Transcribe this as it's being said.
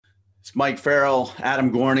It's Mike Farrell,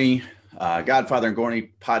 Adam Gorney, Godfather and Gorney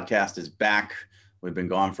podcast is back. We've been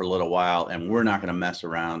gone for a little while, and we're not going to mess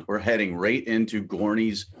around. We're heading right into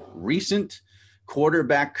Gorney's recent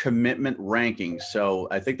quarterback commitment rankings. So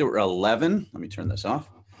I think there were 11. Let me turn this off.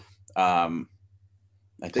 I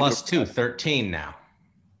think plus 2, 13 now.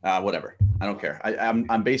 Whatever. I don't care.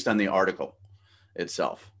 I'm based on the article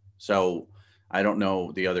itself. So I don't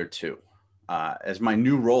know the other two. As my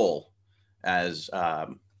new role as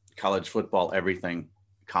college football everything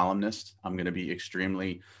columnist, I'm going to be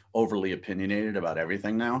extremely overly opinionated about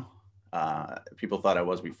everything now. People thought I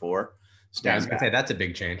was before. Yeah, I was going to say that's a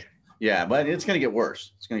big change. Yeah, but it's going to get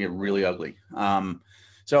worse. It's going to get really ugly.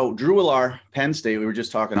 So Drew Willar, Penn State, we were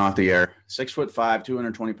just talking off the air, 6'5",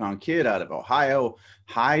 220-pound kid out of Ohio,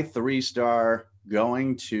 high 3-star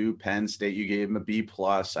going to Penn State. You gave him a B+.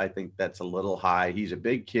 I think that's a little high. He's a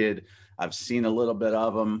big kid. I've seen a little bit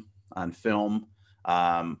of him on film.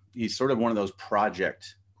 He's sort of one of those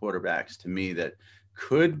project quarterbacks to me that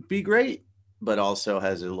could be great, but also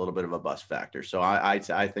has a little bit of a bust factor. So I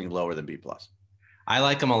think lower than B+. I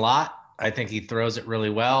like him a lot. I think he throws it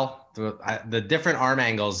really well. The different arm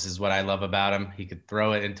angles is what I love about him. He could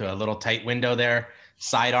throw it into a little tight window there,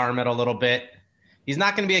 sidearm it a little bit. He's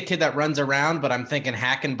not going to be a kid that runs around, but I'm thinking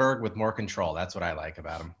Hackenberg with more control. That's what I like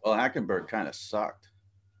about him. Well, Hackenberg kind of sucked.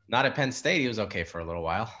 Not at Penn State. He was okay for a little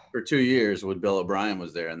while. For 2 years when Bill O'Brien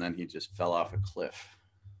was there, and then he just fell off a cliff.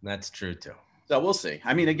 That's true, too. So we'll see.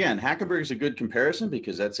 I mean, again, Hackenberg is a good comparison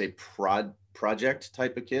because that's a project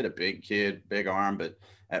type of kid, a big kid, big arm. But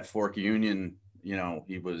at Fork Union, you know,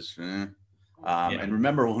 he was And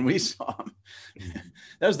remember when we saw him,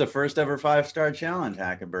 that was the first ever 5-star challenge,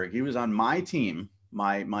 Hackenberg. He was on my team,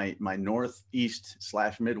 my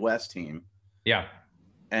Northeast/Midwest team. Yeah.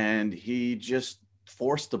 And he just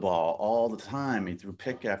forced the ball all the time. He threw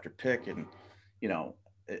pick after pick, and, you know,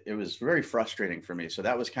 it was very frustrating for me. So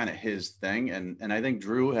that was kind of his thing. And I think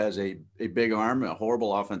Drew has a big arm, a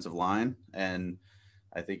horrible offensive line. And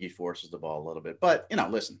I think he forces the ball a little bit, but, you know,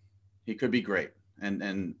 listen, he could be great.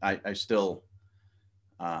 And I still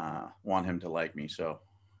want him to like me. So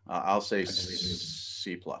I'll say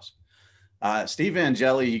C+. Steve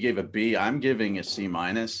Angeli, you gave a B. I'm giving a C-.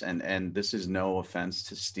 And this is no offense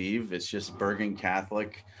to Steve. It's just Bergen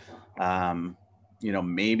Catholic. You know,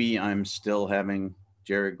 maybe I'm still having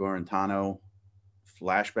Jared Gorentano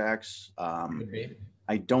flashbacks.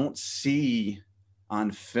 I don't see on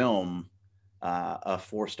film a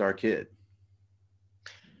 4-star kid.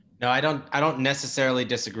 No, I don't necessarily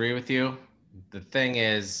disagree with you. The thing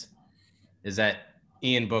is that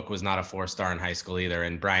Ian Book was not a 4-star in high school either,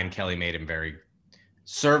 and Brian Kelly made him very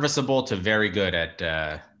serviceable to very good at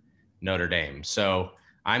Notre Dame. So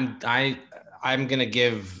I'm gonna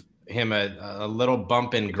give him a little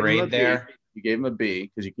bump in grade there. You gave him a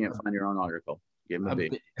B because you can't find your own article. You gave him a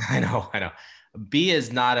B. I know. B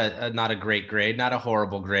is not a great grade, not a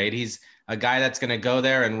horrible grade. He's a guy that's going to go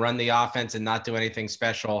there and run the offense and not do anything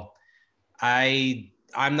special.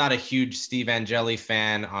 I'm not a huge Steve Angeli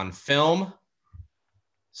fan on film,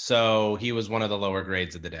 so he was one of the lower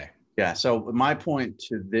grades of the day. Yeah, so my point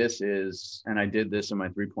to this is, and I did this in my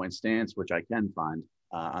 3-point stance, which I can find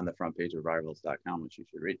on the front page of rivals.com, which you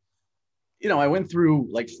should read. You know, I went through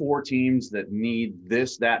like 4 teams that need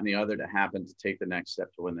this, that, and the other to happen to take the next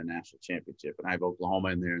step to win the national championship. And I have Oklahoma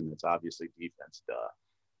in there, and that's obviously defense.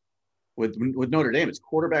 With Notre Dame, it's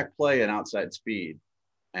quarterback play and outside speed.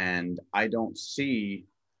 And I don't see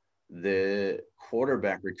the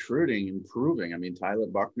quarterback recruiting improving. I mean, Tyler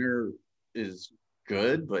Buckner is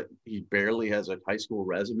good, but he barely has a high school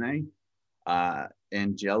resume.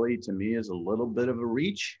 Angeli, to me, is a little bit of a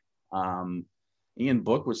reach. Ian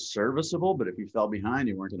Book was serviceable, but if you fell behind,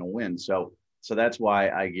 you weren't going to win. So that's why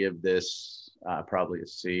I give this probably a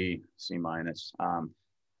C-. You're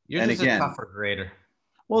just a tougher grader.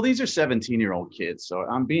 Well, these are 17-year-old kids, so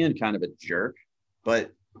I'm being kind of a jerk,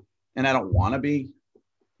 and I don't want to be.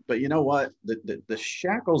 But you know what? The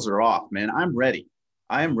shackles are off, man. I'm ready.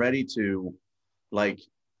 I am ready to,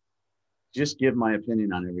 just give my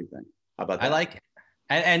opinion on everything. How about that? I like it.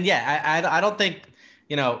 And yeah, I don't think.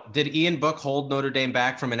 You know, did Ian Book hold Notre Dame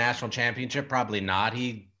back from a national championship? Probably not.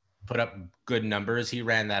 He put up good numbers. He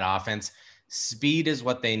ran that offense. Speed is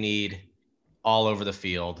what they need all over the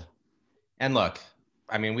field. And look,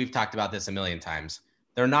 I mean, we've talked about this a million times.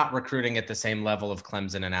 They're not recruiting at the same level of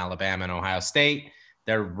Clemson and Alabama and Ohio State.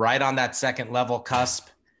 They're right on that second level cusp,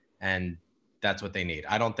 and that's what they need.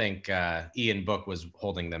 I don't think Ian Book was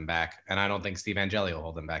holding them back, and I don't think Steve Angeli will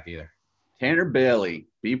hold them back either. Tanner Bailey,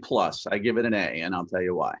 B+. I give it an A, and I'll tell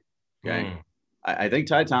you why. Okay. I think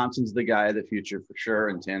Ty Thompson's the guy of the future for sure,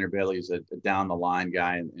 and Tanner Bailey's a down the line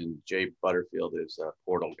guy, and Jay Butterfield is a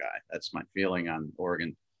portal guy. That's my feeling on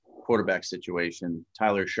Oregon quarterback situation.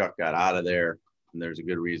 Tyler Shuck got out of there, and there's a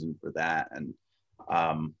good reason for that. And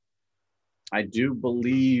I do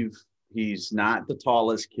believe he's not the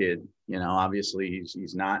tallest kid. You know, obviously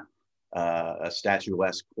he's not a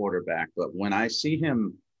statuesque quarterback, but when I see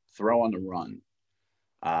him throw on the run,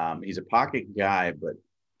 he's a pocket guy, but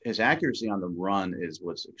his accuracy on the run is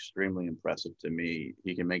what's extremely impressive to me.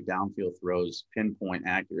 He can make downfield throws, pinpoint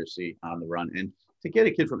accuracy on the run. And to get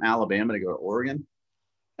a kid from Alabama to go to Oregon,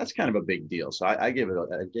 that's kind of a big deal. So I gave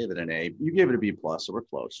it an A. You gave it a B plus, so we're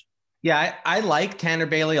close. Yeah, I like Tanner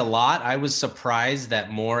Bailey a lot. I was surprised that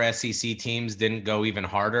more SEC teams didn't go even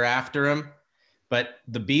harder after him. But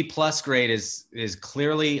the B plus grade is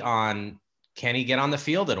clearly on, can he get on the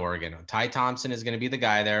field at Oregon? Ty Thompson is going to be the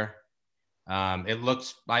guy there. It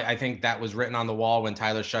looks, I think that was written on the wall when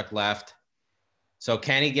Tyler Shuck left. So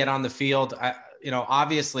can he get on the field?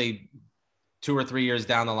 Obviously 2 or 3 years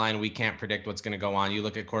down the line, we can't predict what's going to go on. You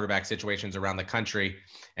look at quarterback situations around the country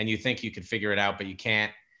and you think you could figure it out, but you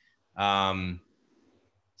can't.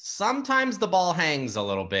 Sometimes the ball hangs a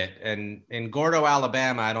little bit, and in Gordo,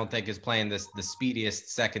 Alabama, I don't think is playing the speediest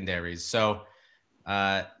secondaries. So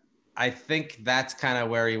I think that's kind of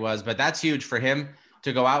where he was, but that's huge for him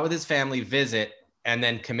to go out with his family, visit, and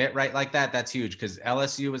then commit right like that. That's huge because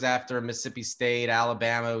LSU was after Mississippi State.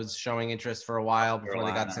 Alabama was showing interest for a while before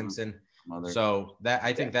they got Simpson. So that,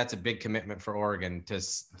 I think that's a big commitment for Oregon to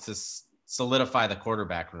solidify the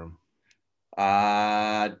quarterback room.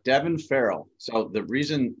 Devin Farrell. So the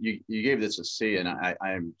reason you gave this a C, and I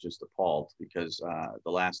am just appalled because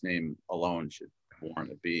the last name alone should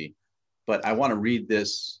warrant a B. But I want to read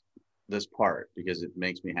this part because it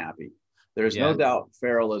makes me happy. There's no doubt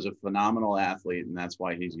Farrell is a phenomenal athlete, and that's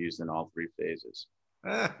why he's used in all 3 phases.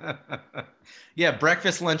 Yeah,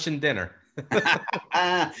 breakfast, lunch, and dinner.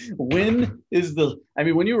 When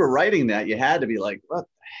you were writing that, you had to be like, what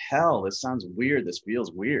the hell? This sounds weird. This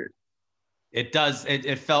feels weird. It does.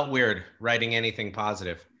 It felt weird writing anything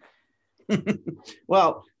positive.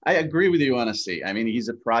 Well, I agree with you on a C. I mean, he's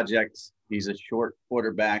a project. He's a short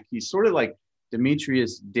quarterback. He's sort of like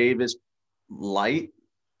Demetrius Davis light,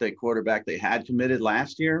 the quarterback they had committed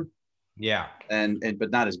last year. Yeah.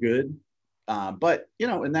 But not as good. But,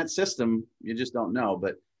 in that system, you just don't know.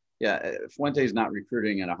 But, yeah, Fuente's not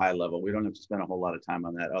recruiting at a high level. We don't have to spend a whole lot of time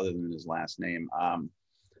on that other than his last name.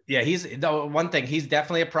 Yeah, he's the one thing. He's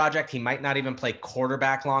definitely a project. He might not even play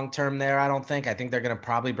quarterback long-term there, I don't think. I think they're going to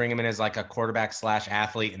probably bring him in as like a quarterback /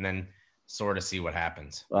 athlete and then sort of see what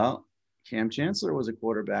happens. Well, Cam Chancellor was a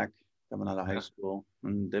quarterback coming out of high school.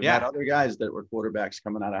 And they've had other guys that were quarterbacks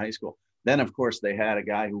coming out of high school. Then, of course, they had a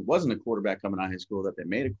guy who wasn't a quarterback coming out of high school that they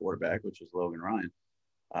made a quarterback, which was Logan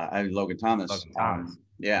Thomas.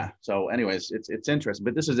 Yeah. So, anyways, it's interesting.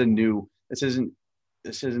 But this isn't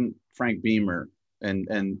Frank Beamer and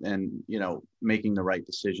making the right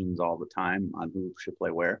decisions all the time on who should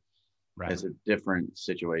play where. Right. It's a different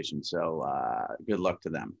situation. So good luck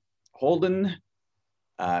to them. Holden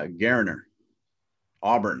Garner,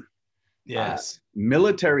 Auburn. Yes.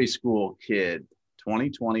 Military school kid,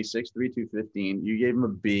 2020, 6'3", 215. You gave him a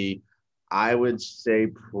B. I would say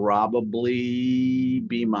probably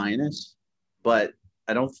B-, but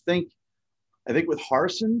I think with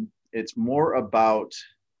Harsin, it's more about,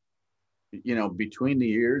 between the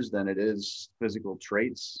years than it is physical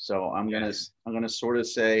traits. So I'm going to sort of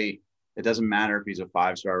say it doesn't matter if he's a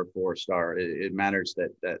 5-star or 4-star. It matters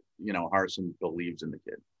that Harsin believes in the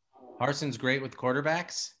kid. Harsin's great with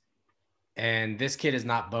quarterbacks. And this kid is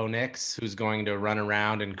not Bo Nix, who's going to run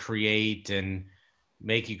around and create and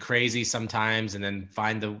make you crazy sometimes and then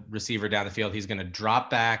find the receiver down the field. He's going to drop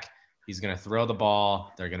back. He's going to throw the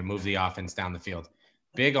ball. They're going to move the offense down the field.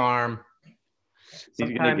 Big arm.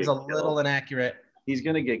 Sometimes a little inaccurate. He's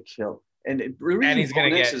going to get killed. And the reason Bo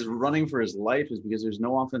Nix is running for his life is because there's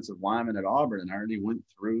no offensive lineman at Auburn. And I already went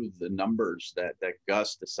through the numbers that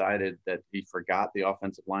Gus decided that he forgot the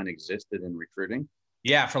offensive line existed in recruiting.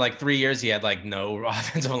 Yeah, for like 3 years, he had like no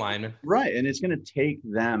offensive lineman. Right, and it's going to take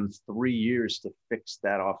them 3 years to fix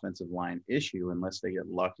that offensive line issue unless they get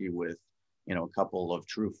lucky with, a couple of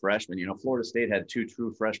true freshmen. Florida State had 2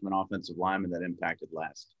 true freshman offensive linemen that impacted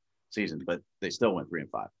last season, but they still went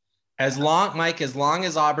 3-5. As long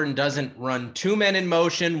as Auburn doesn't run 2 men in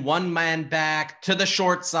motion, 1 man back to the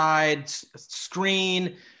short side,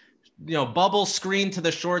 screen, bubble screen to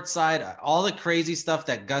the short side, all the crazy stuff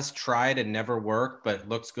that Gus tried and never worked, but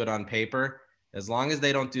looks good on paper. As long as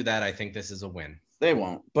they don't do that, I think this is a win. They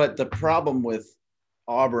won't. But the problem with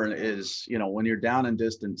Auburn is, when you're down in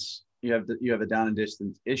distance you have a down and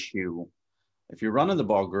distance issue. If you're running the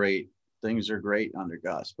ball great, things are great under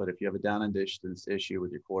Gus. But if you have a down and distance issue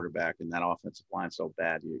with your quarterback and that offensive line so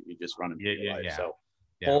bad, you just run into your life. So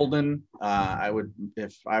Holden, I would,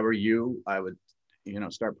 if I were you, I would,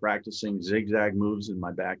 start practicing zigzag moves in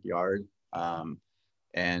my backyard.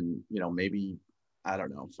 And, maybe, I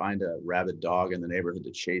don't know, find a rabid dog in the neighborhood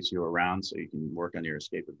to chase you around so you can work on your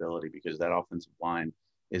escapability, because that offensive line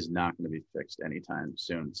is not going to be fixed anytime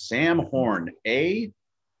soon. Sam Horn, A+.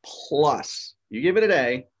 You give it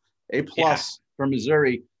an A+ for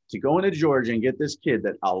Missouri, to go into Georgia and get this kid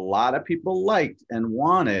that a lot of people liked and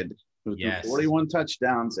wanted, who threw 41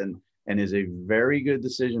 touchdowns and is a very good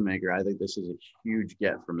decision maker. I think this is a huge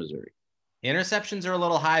get for Missouri. Interceptions are a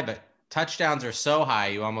little high, but touchdowns are so high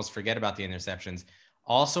you almost forget about the interceptions.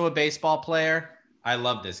 Also a baseball player. I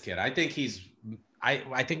love this kid. I think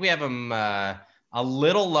I think we have him a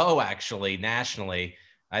little low, actually, nationally.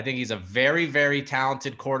 I think he's a very, very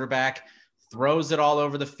talented quarterback, throws it all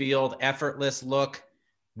over the field, effortless look,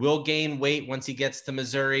 will gain weight once he gets to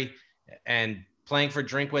Missouri, and playing for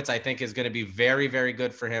Drinkwitz, I think, is going to be very, very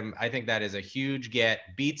good for him. I think that is a huge get.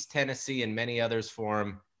 Beats Tennessee and many others for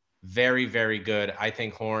him. Very, very good. I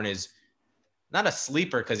think Horn is not a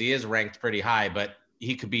sleeper because he is ranked pretty high, but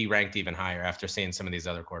he could be ranked even higher after seeing some of these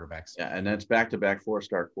other quarterbacks. Yeah, and that's back-to-back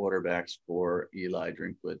 4-star quarterbacks for Eli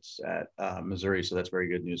Drinkwitz at Missouri, so that's very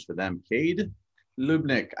good news for them. Cade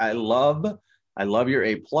Lubnick, I love your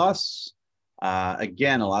A+.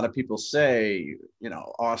 Again, a lot of people say,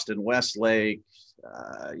 Austin Westlake,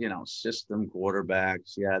 system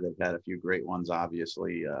quarterbacks. Yeah, they've had a few great ones,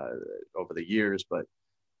 obviously, over the years, but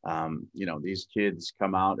these kids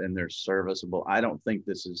come out and they're serviceable. I don't think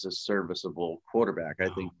this is a serviceable quarterback. I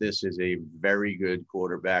think this is a very good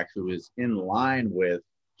quarterback who is in line with,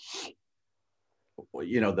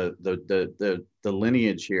 the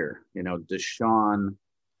lineage here, Deshaun,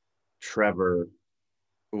 Trevor,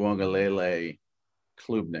 Uongalele,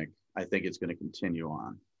 Klubnik. I think it's going to continue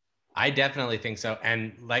on. I definitely think so.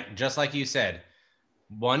 And just like you said,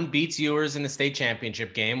 one beats Ewers in the state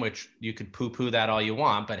championship game, which you could poo-poo that all you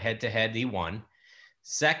want, but head-to-head, he won.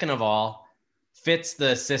 Second of all, fits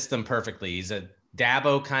the system perfectly. He's a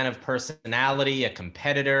Dabo kind of personality, a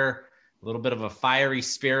competitor, a little bit of a fiery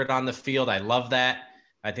spirit on the field. I love that.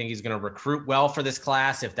 I think he's going to recruit well for this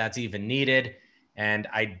class if that's even needed. And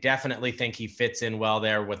I definitely think he fits in well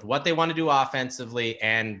there with what they want to do offensively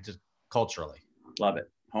and culturally. Love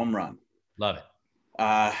it. Home run. Love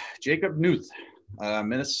it. Jacob Nuth,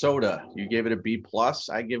 Minnesota. You gave it a B+.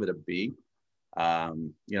 I give it a B.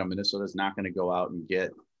 Minnesota's not going to go out and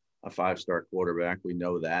get a 5-star quarterback. We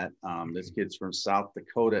know that. This kid's from South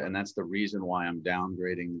Dakota, and that's the reason why I'm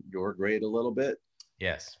downgrading your grade a little bit.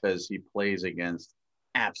 Yes. Because he plays against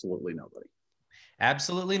absolutely nobody.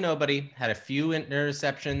 Absolutely nobody. Had a few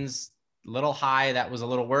interceptions, a little high. That was a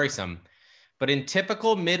little worrisome. But in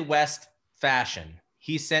typical Midwest fashion,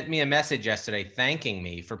 he sent me a message yesterday thanking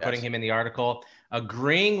me for putting him in the article,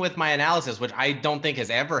 agreeing with my analysis, which I don't think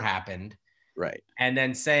has ever happened. Right. And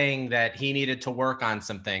then saying that he needed to work on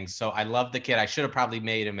some things. So I love the kid. I should have probably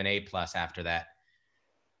made him an A+ after that.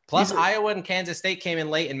 Plus, Iowa and Kansas State came in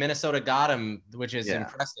late and Minnesota got him, which is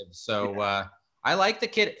impressive. So I like the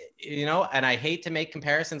kid, and I hate to make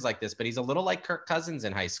comparisons like this, but he's a little like Kirk Cousins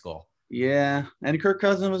in high school. Yeah, and Kirk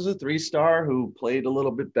Cousins was a 3-star who played a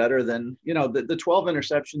little bit better than, the 12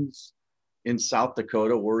 interceptions in South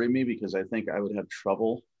Dakota worry me, because I think I would have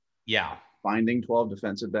trouble finding 12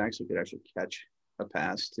 defensive backs who could actually catch a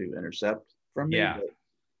pass to intercept from me. Yeah.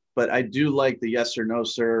 But I do like the yes or no,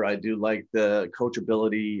 sir. I do like the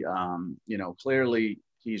coachability. Clearly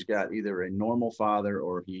he's got either a normal father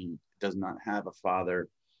or he does not have a father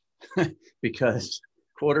because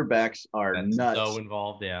quarterbacks are nuts. So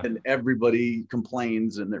involved, and everybody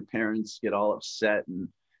complains and their parents get all upset, and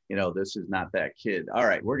this is not that kid. All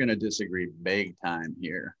right, we're going to disagree big time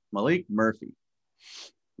here. Malik Murphy,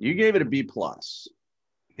 you gave it a B+.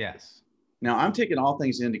 Yes. Now I'm taking all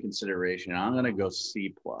things into consideration. I'm going to go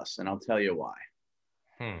C+, and I'll tell you why.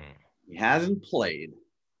 He hasn't played.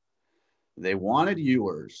 They wanted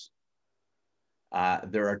Ewers.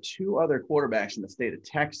 There are 2 other quarterbacks in the state of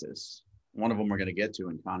Texas. One of them we're going to get to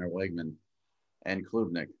in Connor Wegman and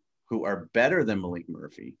Klubnik, who are better than Malik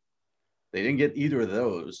Murphy. They didn't get either of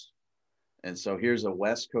those. And so here's a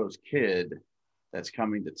West Coast kid that's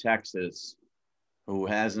coming to Texas who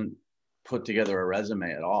hasn't put together a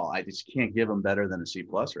resume at all. I just can't give him better than a C+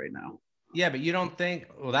 right now. Yeah, but you don't think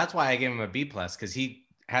 – well, that's why I gave him a B+, because he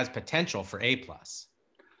has potential for A+.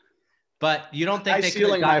 But you don't think High they could have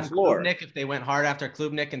ceiling, high gotten floor. Klubnik if they went hard after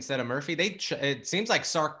Klubnik instead of Murphy? It seems like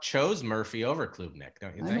Sark chose Murphy over Klubnik,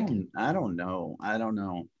 don't you think? I don't know.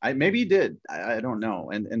 Maybe he did. I don't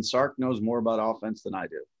know. And Sark knows more about offense than I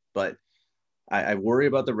do. But I worry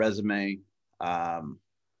about the resume.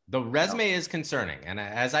 The resume is concerning. And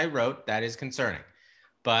as I wrote, that is concerning.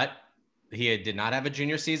 But he did not have a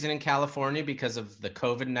junior season in California because of the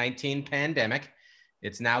COVID-19 pandemic.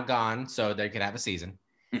 It's now gone, so they could have a season.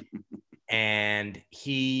 And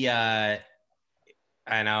he, I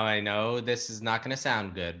know this is not going to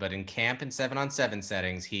sound good, but in camp and 7-on-7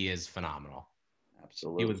 settings, he is phenomenal.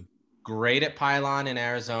 Absolutely. He was great at pylon in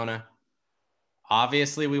Arizona.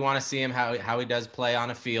 Obviously, we want to see him how he does play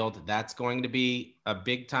on a field. That's going to be a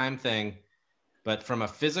big time thing. But from a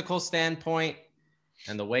physical standpoint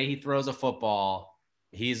and the way he throws a football,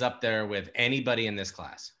 he's up there with anybody in this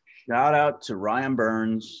class. Shout out to Ryan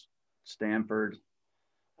Burns, Stanford,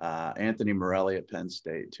 Anthony Morelli at Penn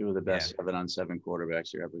State, two of the best 7-on-7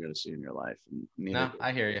 quarterbacks you're ever going to see in your life. And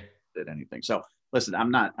I hear you. Did anything. So listen, I'm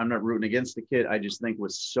not rooting against the kid. I just think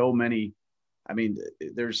with so many, I mean,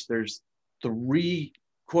 there's 3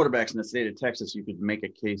 quarterbacks in the state of Texas you could make a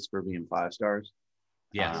case for being 5 stars.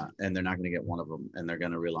 Yeah. And they're not going to get one of them, and they're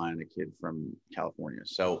going to rely on a kid from California.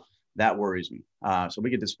 So that worries me. So we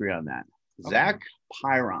could disagree on that. Okay. Zach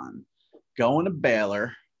Pyron going to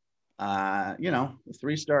Baylor. A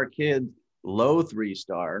 3-star kid, low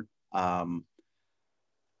 3-star.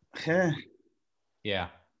 Yeah.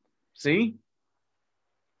 C,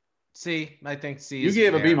 I think C. You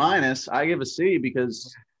gave a B-. I give a C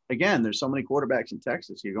because, again, there's so many quarterbacks in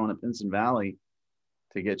Texas. You're going to Pinson Valley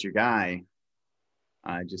to get your guy.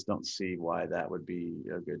 I just don't see why that would be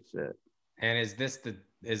a good fit. And is this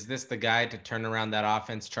the guy to turn around that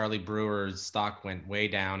offense? Charlie Brewer's stock went way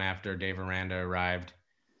down after Dave Aranda arrived.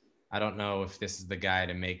 I don't know if this is the guy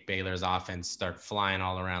to make Baylor's offense start flying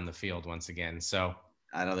all around the field once again. So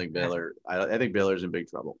I don't think Baylor. I think Baylor's in big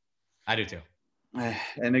trouble. I do too.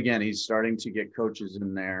 And again, he's starting to get coaches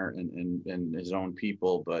in there and his own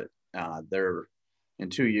people, but they're in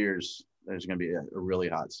 2 years. There's going to be a really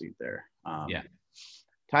hot seat there.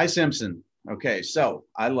 Ty Simpson. Okay, so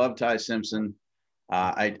I love Ty Simpson.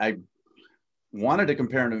 I wanted to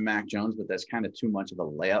compare him to Mac Jones, but that's kind of too much of a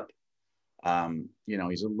layup.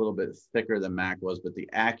 He's a little bit thicker than Mac was, but the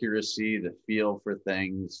accuracy, the feel for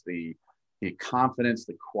things, the confidence,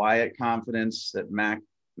 the quiet confidence that Mac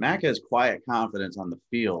has quiet confidence on the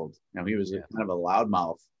field. He was kind of a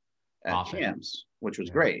loudmouth at camps, which was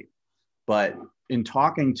great. But in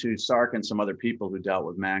talking to Sark and some other people who dealt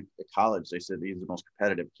with Mac at college, they said he's the most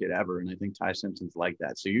competitive kid ever. And I think Ty Simpson's like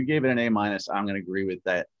that. So you gave it an A-. I'm going to agree with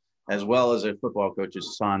that, as well as a football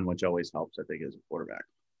coach's son, which always helps, I think, as a quarterback.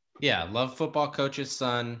 Yeah, love football coach's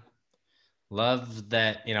son. Love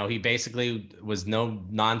that, he basically was no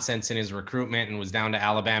nonsense in his recruitment and was down to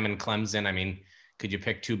Alabama and Clemson. I mean, could you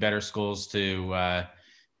pick 2 better schools to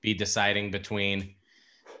be deciding between?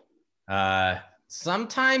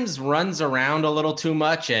 Sometimes runs around a little too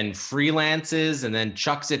much and freelances and then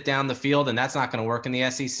chucks it down the field, and that's not going to work in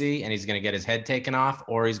the SEC, and he's going to get his head taken off,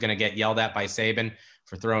 or he's going to get yelled at by Saban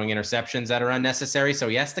for throwing interceptions that are unnecessary. So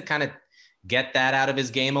he has to kind of get that out of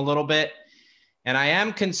his game a little bit. And I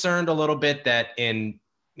am concerned a little bit that in,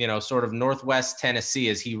 sort of Northwest Tennessee,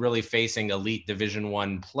 is he really facing elite Division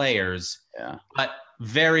I players? Yeah. But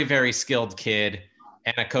very, very skilled kid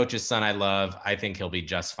and a coach's son I love. I think he'll be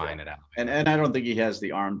just fine at Alabama. And I don't think he has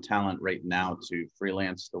the arm talent right now to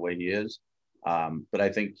freelance the way he is. But I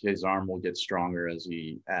think his arm will get stronger as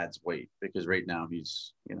he adds weight, because right now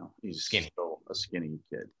he's skinny. Still a skinny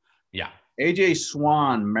kid. Yeah. AJ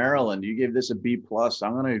Swan, Maryland. You gave this a B+.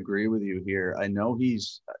 I'm going to agree with you here. I know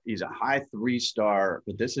he's a high 3-star,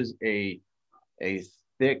 but this is a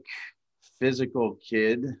thick, physical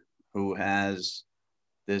kid who has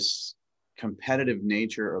this competitive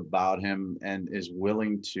nature about him and is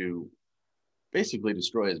willing to basically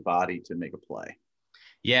destroy his body to make a play.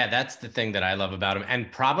 Yeah, that's the thing that I love about him. And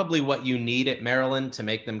probably what you need at Maryland to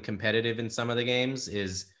make them competitive in some of the games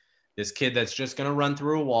is this kid that's just going to run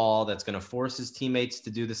through a wall, that's going to force his teammates to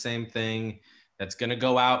do the same thing, that's going to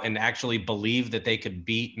go out and actually believe that they could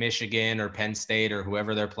beat Michigan or Penn State or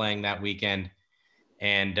whoever they're playing that weekend.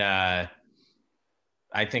 And I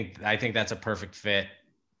think that's a perfect fit.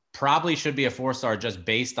 Probably should be a 4-star just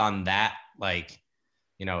based on that,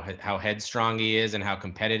 how headstrong he is and how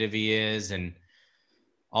competitive he is and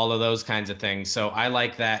all of those kinds of things. So I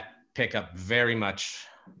like that pickup very much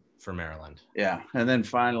for Maryland. Yeah. And then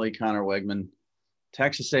finally, Connor Wegman,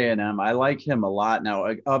 Texas A&M. I like him a lot. Now,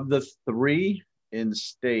 of the 3 in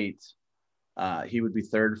state, he would be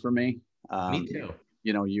 3rd for me. Me too.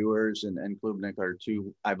 Ewers and Klubnik are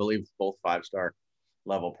two, I believe, both 5-star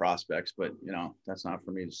level prospects, but that's not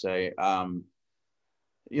for me to say.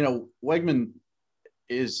 Wegman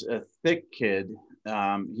is a thick kid.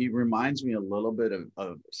 He reminds me a little bit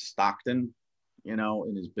of Stockton,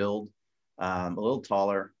 in his build, a little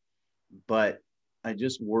taller, but I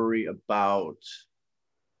just worry about,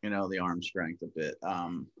 the arm strength a bit.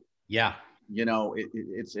 Yeah.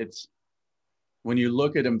 It's when you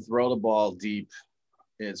look at him throw the ball deep,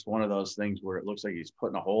 it's one of those things where it looks like he's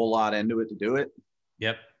putting a whole lot into it to do it.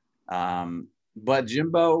 Yep. But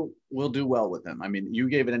Jimbo will do well with him. I mean, you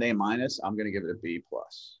gave it an A-. I'm going to give it a B+.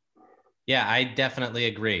 Yeah, I definitely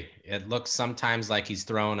agree. It looks sometimes like he's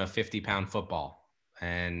throwing a 50-pound football,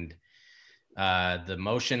 and the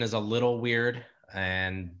motion is a little weird,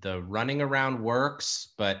 and the running around works,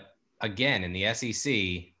 but again, in the SEC,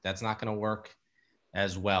 that's not going to work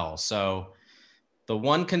as well. So the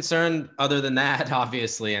one concern other than that,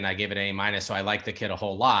 obviously, and I gave it an A-, so I like the kid a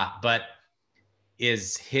whole lot, but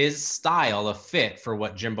is his style a fit for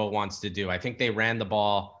what Jimbo wants to do? I think they ran the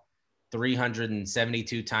ball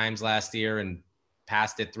 372 times last year and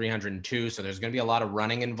passed it 302. So there's going to be a lot of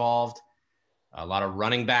running involved, a lot of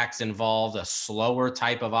running backs involved, a slower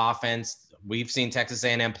type of offense. We've seen Texas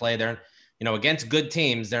A&M play there, against good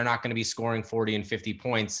teams. They're not going to be scoring 40 and 50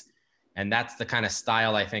 points. And that's the kind of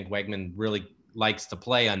style I think Wegman really likes to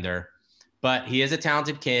play under. But he is a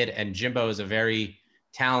talented kid, and Jimbo is a very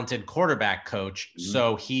talented quarterback coach. Mm-hmm.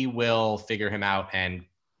 So he will figure him out and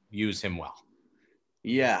use him well.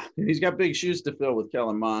 Yeah, he's got big shoes to fill with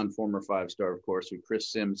Kellen Mond, former 5-star, of course, who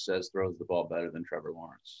Chris Sims says throws the ball better than Trevor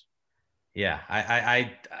Lawrence. Yeah,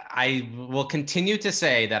 I will continue to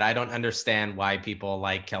say that I don't understand why people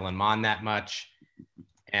like Kellen Mond that much,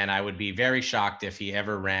 and I would be very shocked if he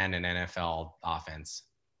ever ran an NFL offense.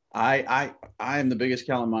 I am the biggest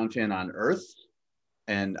Kellen Mond fan on earth,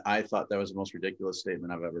 and I thought that was the most ridiculous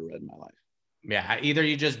statement I've ever read in my life. Yeah, either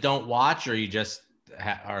you just don't watch, or you just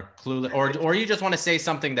are clueless, or you just want to say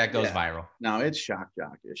something that goes viral. No, it's shock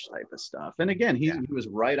jock-ish type of stuff. And again, he was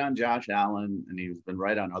right on Josh Allen, and he's been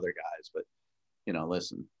right on other guys. But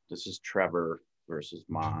listen, this is Trevor versus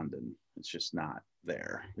Mond, and it's just not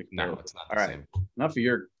there. No, it's not. All right, same. Enough of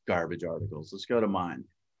your garbage articles. Let's go to mine.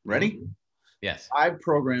 Ready? Yes. 5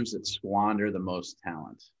 programs that squander the most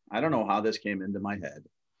talent. I don't know how this came into my head.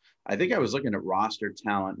 I think I was looking at roster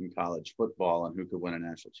talent in college football and who could win a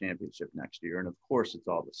national championship next year. And of course, it's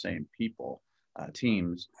all the same people,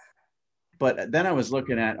 teams. But then I was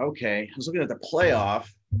looking at the playoff,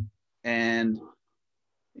 and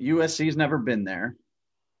USC's never been there.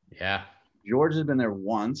 Yeah. Georgia's been there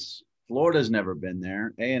once. Florida's never been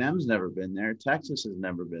there. A&M's never been there. Texas has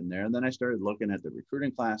never been there. And then I started looking at the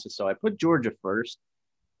recruiting classes. So I put Georgia first.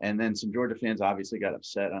 And then some Georgia fans obviously got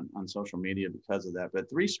upset on social media because of that. But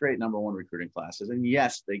 3 straight #1 recruiting classes. And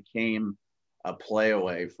yes, they came a play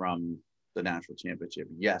away from the national championship.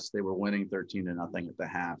 Yes, they were winning 13-0 at the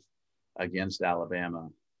half against Alabama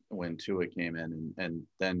when Tua came in. And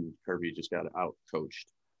then Kirby just got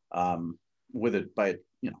out-coached with it by,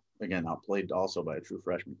 again, outplayed also by a true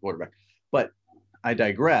freshman quarterback. But I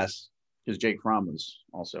digress, because Jake Fromm was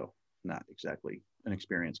also not exactly an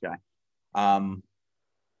experienced guy.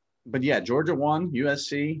 But yeah, Georgia won,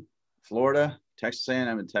 USC, Florida, Texas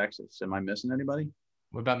A&M, and Texas. Am I missing anybody?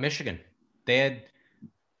 What about Michigan? They had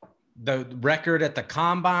the record at the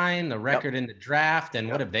combine, the record in the draft, and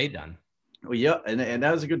what have they done? Well, yeah, and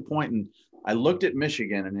that was a good point. And I looked at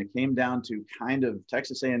Michigan, and it came down to kind of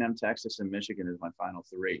Texas A&M, Texas, and Michigan as my final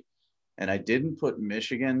 3. And I didn't put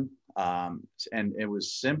Michigan, and it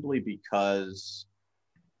was simply because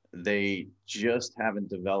they just haven't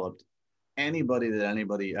developed anybody that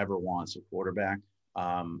anybody ever wants a quarterback.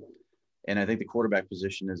 And I think the quarterback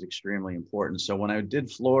position is extremely important. So when I did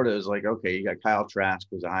Florida, it was like, okay, you got Kyle Trask,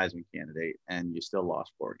 who's a Heisman candidate, and you still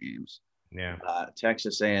lost 4 games. Yeah.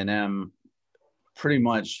 Texas A&M pretty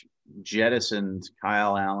much jettisoned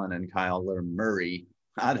Kyle Allen and Kyle Murray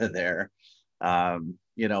out of there.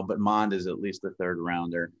 But Mond is at least a 3rd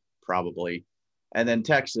rounder, probably. And then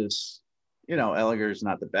Texas, Elliger's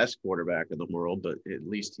not the best quarterback in the world, but at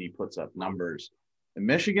least he puts up numbers. In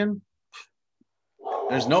Michigan,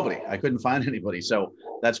 there's nobody. I couldn't find anybody. So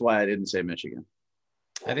that's why I didn't say Michigan.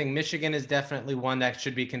 I think Michigan is definitely one that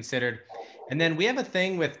should be considered. And then we have a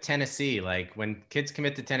thing with Tennessee. Like when kids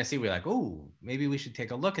commit to Tennessee, we're like, oh, maybe we should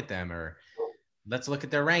take a look at them, or let's look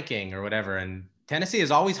at their ranking or whatever. And Tennessee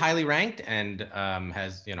is always highly ranked and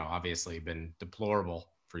has, obviously been deplorable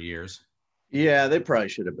for years. Yeah, they probably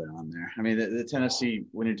should have been on there. I mean, the Tennessee,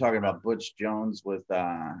 when you're talking about Butch Jones with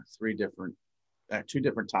 3 different two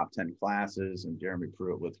different top 10 classes, and Jeremy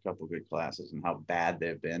Pruitt with a couple good classes, and how bad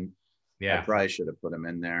they've been. I Yeah. probably should have put him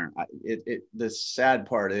in there. The sad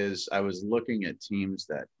part is I was looking at teams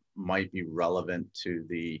that might be relevant to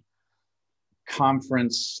the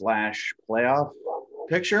conference / playoff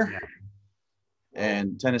picture,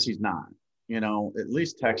 and Tennessee's not. At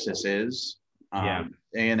least Texas is.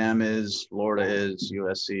 A&M is, Florida is,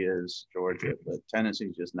 USC is, Georgia, but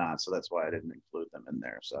Tennessee's just not. So that's why I didn't include them in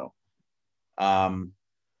there. So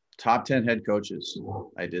top 10 head coaches,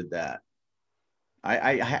 I did that.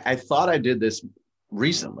 I thought I did this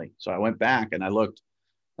recently. So I went back and I looked,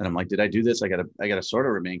 and I'm like, did I do this? I gotta sort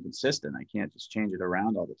of remain consistent. I can't just change it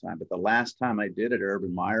around all the time. But the last time I did it,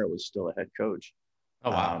 Urban Meyer was still a head coach.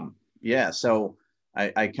 Oh, wow. Yeah. So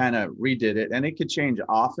I kind of redid it, and it could change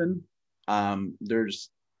often. There's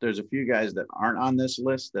a few guys that aren't on this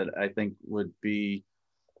list that I think would be,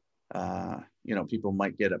 people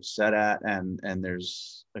might get upset at. And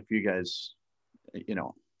there's a few guys,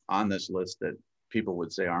 on this list that people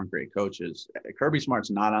would say aren't great coaches. Kirby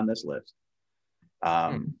Smart's not on this list.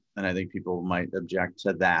 And I think people might object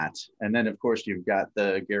to that. And then, of course, you've got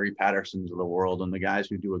the Gary Pattersons of the world and the guys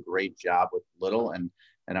who do a great job with little. And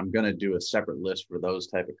I'm going to do a separate list for those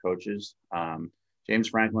type of coaches. James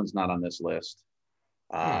Franklin's not on this list.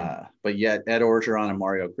 But yet Ed Orgeron and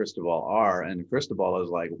Mario Cristobal are. And Cristobal is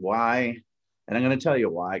like, why? And I'm going to tell you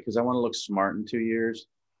why, because I want to look smart in 2 years.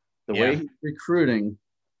 The way he's recruiting,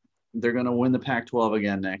 they're going to win the Pac-12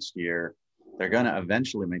 again next year. They're going to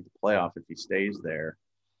eventually make the playoff if he stays there.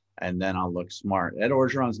 And then I'll look smart. Ed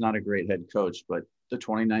Orgeron's not a great head coach, but the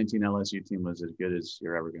 2019 LSU team was as good as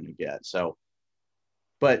you're ever going to get. So,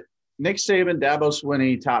 but Nick Saban, Dabo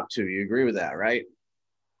Swinney, top 2. You agree with that, right?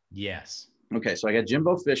 Yes. Okay, so I got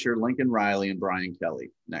Jimbo Fisher, Lincoln Riley, and Brian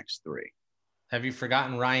Kelly, next 3. Have you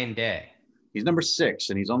forgotten Ryan Day? He's number 6,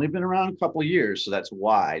 and he's only been around a couple of years, so that's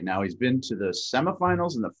why. Now he's been to the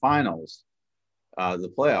semifinals and the finals,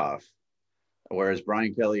 the playoff, whereas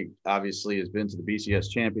Brian Kelly obviously has been to the BCS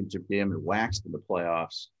championship game and waxed in the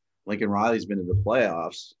playoffs. Lincoln Riley's been to the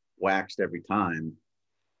playoffs, waxed every time.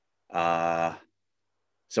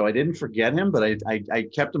 So I didn't forget him, but I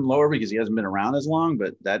kept him lower because he hasn't been around as long,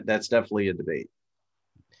 but that's definitely a debate.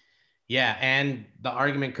 Yeah, and the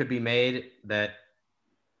argument could be made that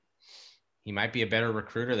he might be a better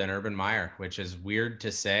recruiter than Urban Meyer, which is weird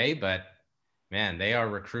to say, but man, they are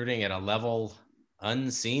recruiting at a level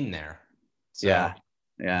unseen there. So.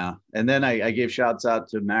 Yeah. And then I gave shouts out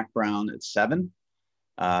to Mac Brown at 7,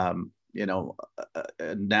 a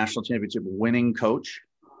national championship winning coach.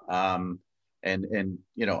 And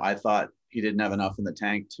I thought he didn't have enough in the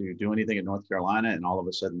tank to do anything at North Carolina, and all of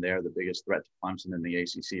a sudden they're the biggest threat to Clemson in the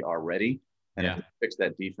ACC already. And if they fix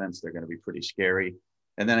that defense, they're going to be pretty scary.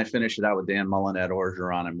 And then I finished it out with Dan Mullen, Ed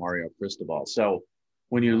Orgeron, and Mario Cristobal. So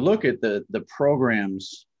when you look at the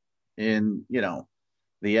programs in,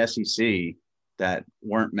 the SEC that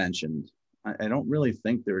weren't mentioned, I don't really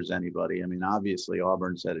think there's anybody. I mean, obviously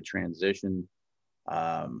Auburn's had a transition.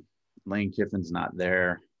 Lane Kiffin's not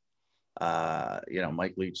there.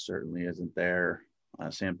 Mike Leach certainly isn't there.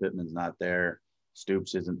 Sam Pittman's not there.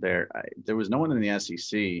 Stoops isn't there. There was no one in the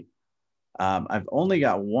SEC. I've only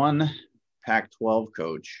got one Pac-12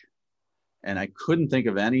 coach, and I couldn't think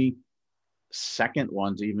of any second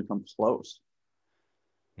one to even come close.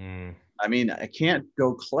 I mean, I can't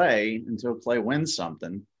go Clay until Clay wins something.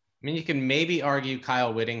 I mean, you can maybe argue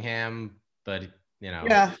Kyle Whittingham, but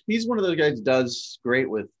yeah, he's one of those guys who does great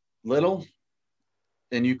with little,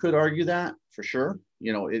 and you could argue that for sure.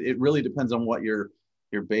 It really depends on what your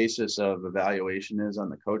basis of evaluation is on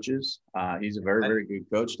the coaches. He's a very, very good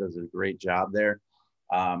coach, does a great job there.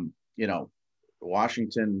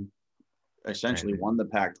 Washington essentially won the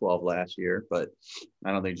Pac-12 last year, but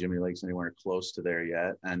I don't think Jimmy Lake's anywhere close to there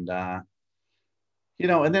yet. And,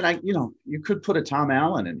 and then you could put a Tom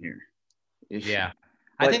Allen in here. Yeah.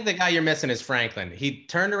 But I think the guy you're missing is Franklin. He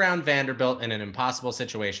turned around Vanderbilt in an impossible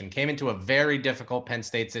situation, came into a very difficult Penn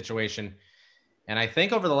State situation. And I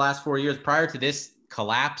think over the last 4 years prior to this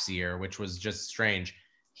collapse year, which was just strange,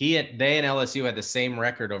 they and LSU had the same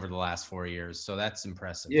record over the last 4 years. So that's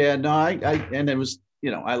impressive. Yeah, no, and it was,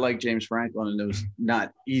 I like James Franklin, and it was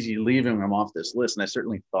not easy leaving him off this list. And I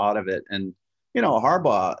certainly thought of it. And,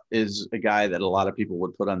 Harbaugh is a guy that a lot of people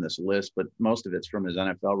would put on this list, but most of it's from his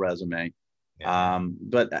NFL resume. Yeah.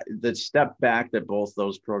 But the step back that both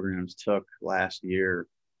those programs took last year,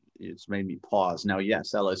 it's made me pause. Now,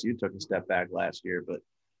 yes, LSU took a step back last year, but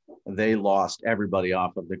they lost everybody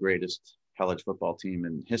off of the greatest college football team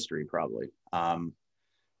in history, probably. So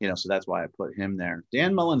that's why I put him there.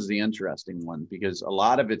 Dan Mullen's the interesting one because a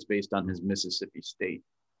lot of it's based on his Mississippi State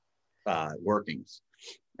workings,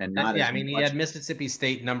 and not Yeah, as I mean, he much. had Mississippi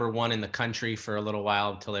State #1 in the country for a little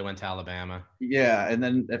while until they went to Alabama. Yeah, and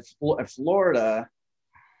then at Florida,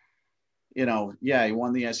 he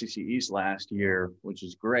won the SEC East last year, which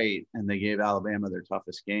is great, and they gave Alabama their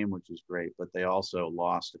toughest game, which is great, but they also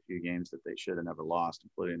lost a few games that they should have never lost,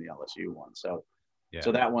 including the LSU one. So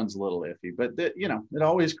that one's a little iffy, but it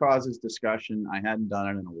always causes discussion. I hadn't done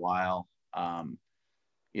it in a while.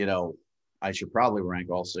 I should probably rank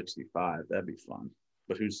all 65. That'd be fun.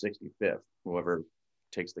 But who's 65th? Whoever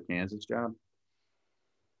takes the Kansas job?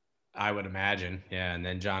 I would imagine. Yeah. And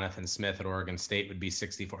then Jonathan Smith at Oregon State would be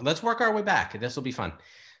 64. Let's work our way back. This will be fun.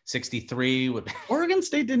 63 would. Oregon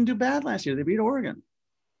State didn't do bad last year. They beat Oregon.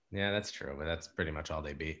 Yeah, that's true. But that's pretty much all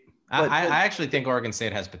they beat. I actually think Oregon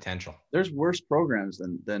State has potential. There's worse programs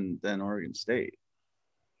than Oregon State.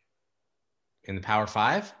 In the Power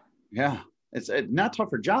Five? Yeah. It's not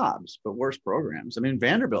tougher jobs, but worse programs. I mean,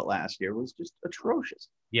 Vanderbilt last year was just atrocious.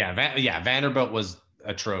 Yeah, Vanderbilt was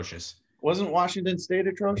atrocious. Wasn't Washington State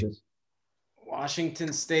atrocious?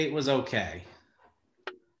 Washington State was okay.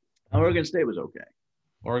 Oregon State was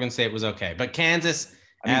okay. But Kansas,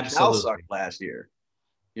 absolutely. Cal sucked last year.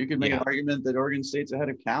 You could make an argument that Oregon State's ahead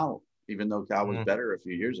of Cal, even though Cal was better a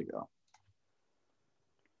few years ago.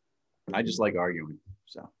 I just like arguing,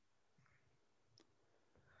 so.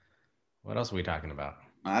 What else are we talking about?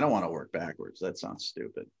 I don't want to work backwards. That sounds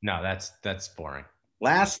stupid. No, that's boring.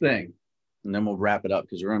 Last thing, and then we'll wrap it up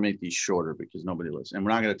because we're going to make these shorter because nobody listens. And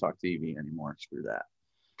we're not going to talk TV anymore. Screw that.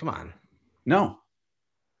 Come on. No.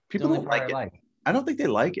 People don't like it. I don't think they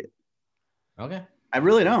like it. Okay. I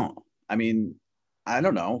really don't. I mean, I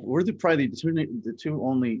don't know. We're probably the two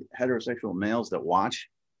only heterosexual males that watch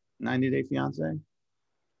 90 Day Fiancé.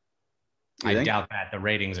 I doubt that. The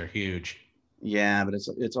ratings are huge. Yeah, but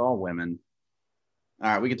it's all women.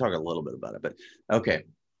 All right, we can talk a little bit about it, but okay.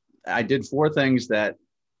 I did 4 things that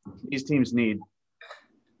these teams need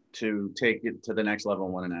to take it to the next level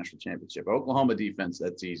and win a national championship. Oklahoma defense,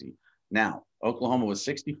 that's easy. Now, Oklahoma was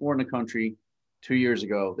 64 in the country 2 years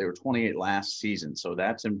ago. They were 28 last season, so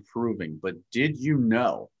that's improving. But did you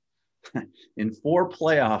know in 4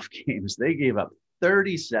 playoff games, they gave up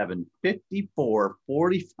 37, 54,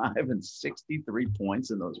 45, and 63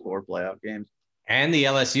 points in those 4 playoff games. And the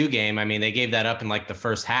LSU game, I mean, they gave that up in like the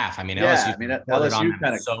first half. I mean, LSU kind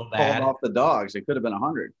of pulled off the dogs. It could have been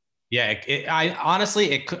 100. Yeah, I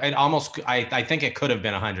think it could have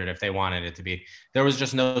been 100 if they wanted it to be. There was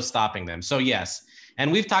just no stopping them. So yes,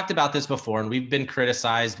 and we've talked about this before, and we've been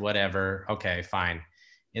criticized. Whatever. Okay, fine.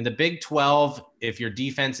 In the Big 12, if your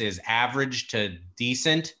defense is average to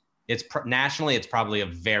decent, nationally, it's probably a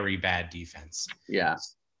very bad defense. Yeah.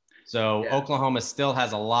 So Oklahoma still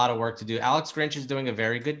has a lot of work to do. Alex Grinch is doing a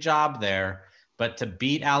very good job there, but to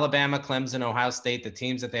beat Alabama, Clemson, Ohio State, the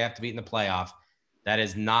teams that they have to beat in the playoff, that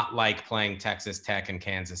is not like playing Texas Tech and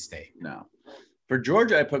Kansas State. No. For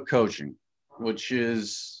Georgia, I put coaching, which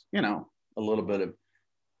is, a little bit of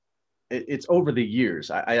it's over the years.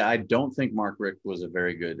 I don't think Mark Richt was a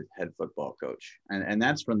very good head football coach. And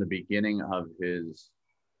that's from the beginning of his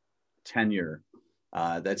tenure.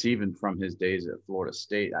 That's even from his days at Florida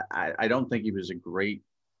State. I don't think he was a great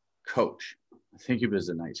coach. I think he was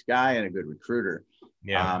a nice guy and a good recruiter.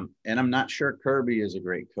 Yeah. And I'm not sure Kirby is a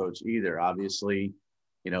great coach either. Obviously,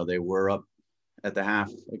 they were up at the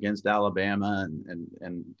half against Alabama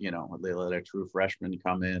and they let a true freshman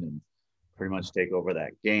come in and pretty much take over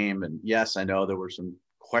that game. And yes, I know there were some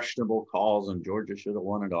questionable calls and Georgia should have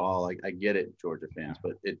won it all. I get it, Georgia fans,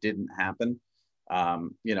 but it didn't happen.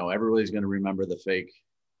 Everybody's going to remember the fake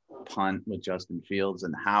punt with Justin Fields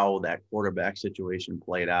and how that quarterback situation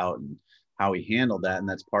played out and how he handled that. And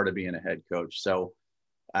that's part of being a head coach. So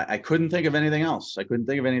I couldn't think of anything else. I couldn't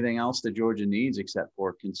think of anything else that Georgia needs except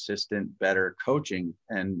for consistent, better coaching.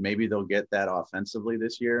 And maybe they'll get that offensively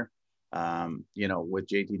this year, with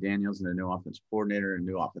JT Daniels and a new offensive coordinator and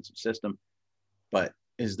new offensive system. But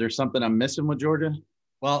is there something I'm missing with Georgia?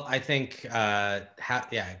 Well, I think,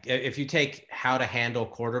 if you take how to handle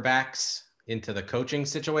quarterbacks into the coaching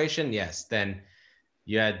situation, yes, then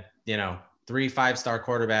you had, 3 5-star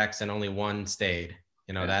quarterbacks and only 1 stayed.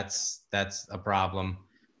 That's a problem.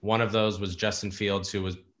 One of those was Justin Fields, who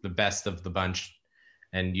was the best of the bunch,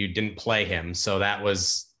 and you didn't play him. So that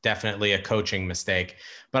was definitely a coaching mistake.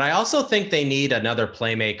 But I also think they need another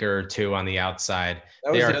playmaker or 2 on the outside.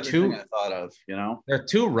 That was the other thing I thought of, They're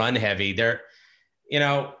too run heavy. They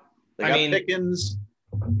got Pickens,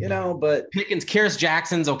 but Pickens, Kearis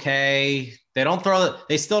Jackson's okay.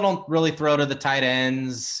 They still don't really throw to the tight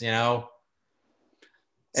ends, So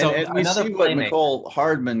and we see what Nicole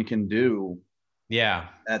Hardman can do. Yeah.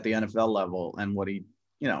 At the NFL level and what he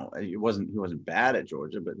he wasn't bad at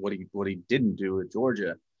Georgia, but what he didn't do at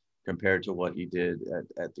Georgia compared to what he did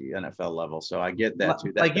at the NFL level. So I get that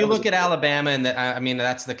too. Like you look at Alabama, and I mean,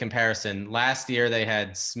 that's the comparison. Last year they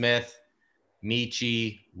had Smith,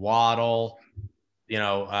 Michie, Waddle,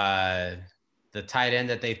 the tight end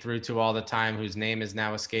that they threw to all the time, whose name is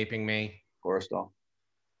now escaping me. Forrestal.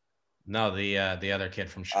 No, the other kid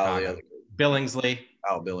from Chicago. Kid. Billingsley.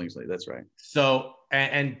 Billingsley. That's right. So,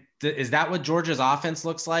 and is that what Georgia's offense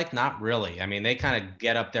looks like? Not really. I mean, they kind of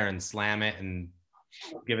get up there and slam it and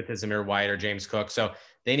give it to Zamir White or James Cook. So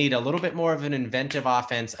they need a little bit more of an inventive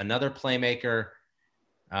offense, another playmaker,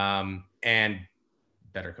 and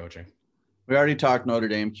better coaching. We already talked Notre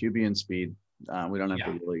Dame, QB and speed. We don't have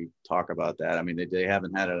to really talk about that. I mean, they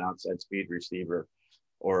haven't had an outside speed receiver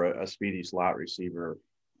or a speedy slot receiver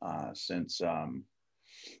since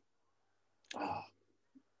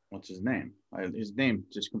what's his name? His name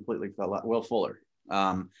just completely fell out. Will Fuller.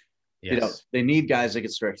 Yes. They need guys that can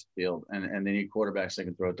stretch the field, and they need quarterbacks that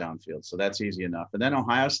can throw it downfield. So that's easy enough. And then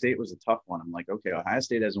Ohio State was a tough one. I'm like, okay, Ohio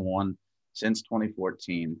State hasn't won since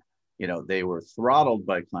 2014. They were throttled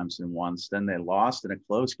by Clemson once. Then they lost in a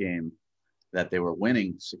close game that they were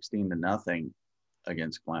winning 16-0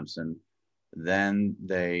 against Clemson. Then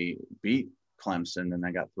they beat Clemson and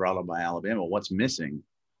they got throttled by Alabama. What's missing?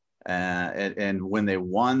 And when they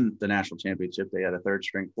won the national championship, they had a third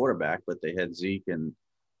string quarterback, but they had Zeke and,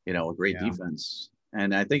 a great defense.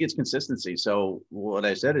 And I think it's consistency. So what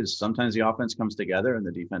I said is sometimes the offense comes together and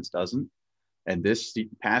the defense doesn't. And this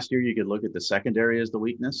past year, you could look at the secondary as the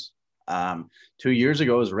weakness. 2 years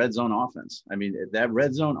ago was red zone offense. I mean, that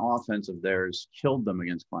red zone offense of theirs killed them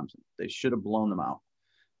against Clemson. They should have blown them out.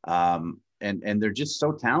 And they're just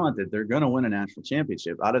so talented. They're going to win a national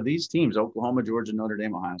championship. Out of these teams, Oklahoma, Georgia, Notre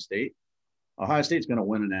Dame, Ohio State's going to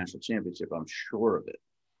win a national championship. I'm sure of it.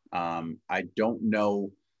 I don't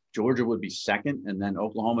know. Georgia would be second, and then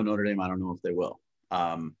Oklahoma, Notre Dame, I don't know if they will.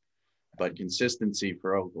 But consistency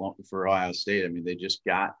for Ohio State, I mean, they just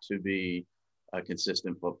got to be a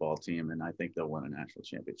consistent football team, and I think they'll win a national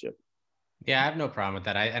championship. Yeah, I have no problem with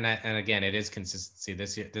that. And again, it is consistency.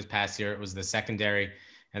 This past year, it was the secondary,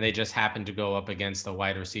 and they just happened to go up against a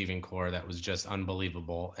wide receiving core that was just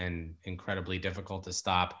unbelievable and incredibly difficult to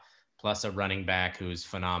stop, plus a running back who's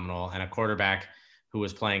phenomenal and a quarterback who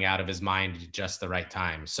was playing out of his mind at just the right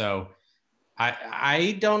time. So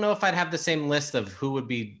I don't know if I'd have the same list of who would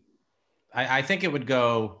be. I think it would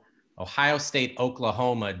go Ohio State,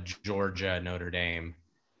 Oklahoma, Georgia, Notre Dame.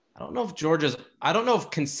 I don't know if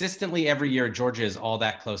consistently every year Georgia is all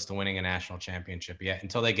that close to winning a national championship yet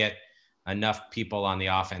until they get enough people on the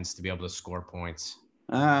offense to be able to score points.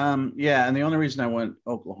 Yeah, and the only reason I went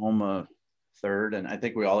Oklahoma third, and I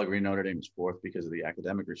think we all agree Notre Dame is fourth because of the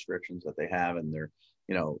academic restrictions that they have, and they're,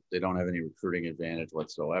 they don't have any recruiting advantage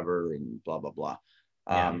whatsoever, and blah blah blah,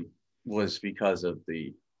 was because of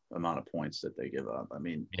the amount of points that they give up. I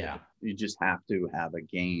mean, you just have to have a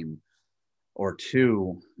game or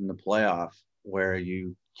two in the playoff where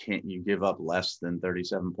you give up less than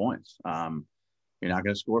 37 points. You're not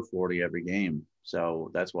going to score 40 every game.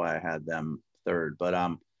 So that's why I had them third. But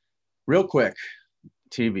real quick,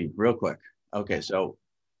 real quick. Okay, so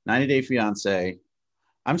 90 Day Fiance.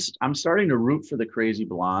 I'm starting to root for the crazy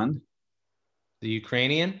blonde. The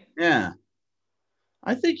Ukrainian? Yeah.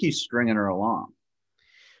 I think he's stringing her along.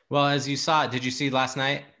 Well, as you saw, did you see last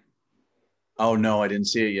night? Oh, no, I didn't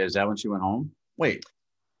see it yet. Is that when she went home? Wait,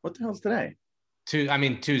 what the hell's today?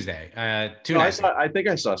 Tuesday. I think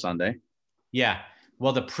I saw Sunday. Yeah.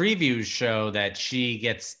 Well, the previews show that she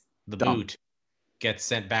gets the boot, gets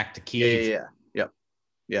sent back to Kyiv.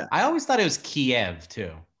 Yeah. I always thought it was Kiev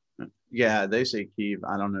too. Yeah, they say Kyiv.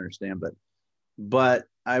 I don't understand, but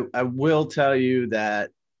I will tell you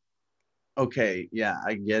that. Okay, yeah,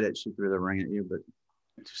 I get it. She threw the ring at you, but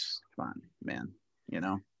just come on, man.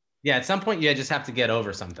 Yeah, at some point you just have to get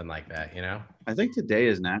over something like that. I think today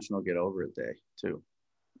is National Get Over It Day too,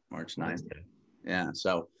 March 9th. Yeah,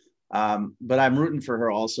 so. But I'm rooting for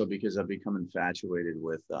her also because I've become infatuated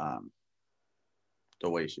with the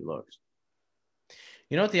way she looks.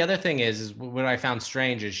 You know what the other thing is what I found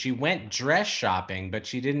strange is she went dress shopping, but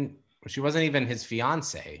she wasn't even his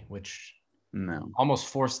fiance, which almost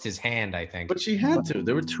forced his hand, I think. But she had to.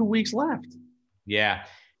 There were 2 weeks left. Yeah.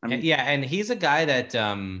 And he's a guy that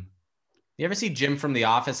you ever see Jim from The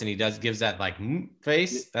Office and he gives that like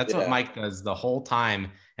face? That's what Mike does the whole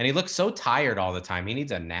time. And he looks so tired all the time. He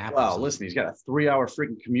needs a nap. Well, listen, he's got a 3-hour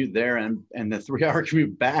freaking commute there and the 3-hour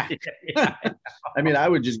commute back. I mean, I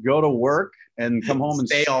would just go to work and come home and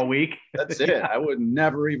stay all week. That's it. I would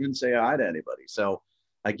never even say hi to anybody. So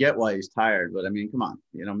I get why he's tired, but I mean, come on,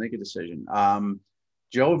 make a decision.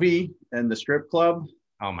 Jovi and the strip club.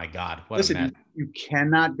 Oh my God, what a Listen, mess. you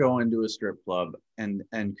cannot go into a strip club and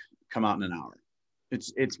come out in an hour.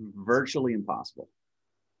 It's virtually impossible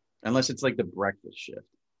unless it's like the breakfast shift.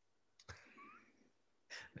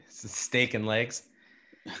 It's steak and legs.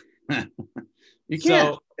 You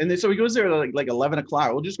can't. So, And then, so he goes there like 11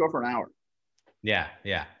 o'clock. We'll just go for an hour. yeah,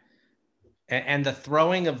 yeah. And the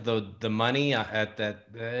throwing of the money at that,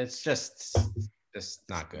 it's just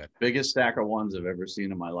not good. Biggest stack of ones I've ever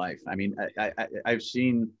seen in my life. I mean, I've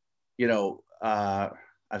seen, I've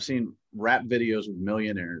seen rap videos with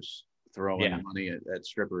millionaires throwing money at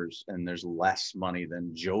strippers, and there's less money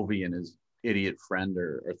than Jovi and his idiot friend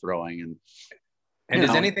are throwing. And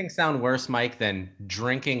does anything sound worse, Mike, than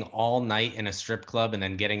drinking all night in a strip club and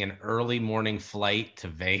then getting an early morning flight to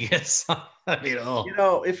Vegas? I mean,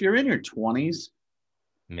 if you're in your 20s,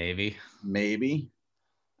 maybe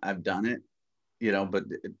I've done it, but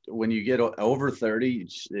when you get over 30,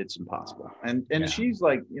 it's impossible. And she's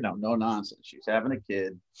like, no nonsense. She's having a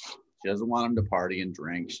kid. She doesn't want him to party and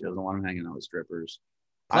drink. She doesn't want him hanging out with strippers.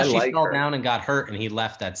 Plus, she fell down and got hurt, and he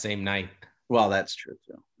left that same night. Well, that's true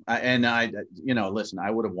too. Listen,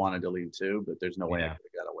 I would have wanted to leave too, but there's no way I could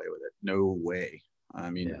have got away with it. No way. I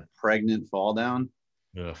mean, pregnant fall down,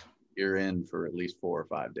 you're in for at least 4 or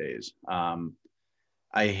 5 days.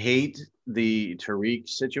 I hate the Tariq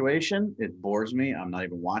situation. It bores me. I'm not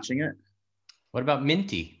even watching it. What about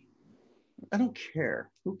Minty? I don't care.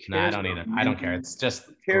 Who cares? No, I don't either. I don't care. It's just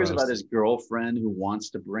who cares about his girlfriend who wants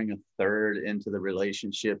to bring a third into the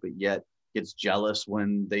relationship, but yet gets jealous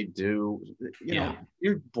when they do.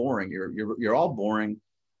 You're boring. You're all boring.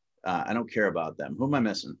 I don't care about them. Who am I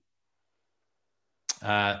missing?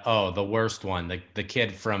 The worst one, the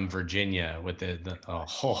kid from Virginia with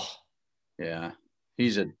yeah,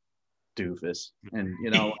 he's a doofus. And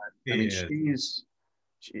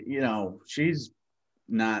she's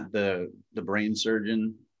not the brain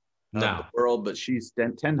surgeon of the world, but she's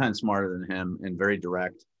 10 times smarter than him and very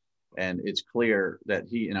direct. And it's clear that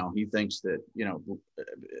he thinks that,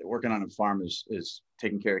 working on a farm is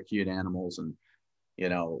taking care of cute animals. And,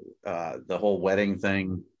 the whole wedding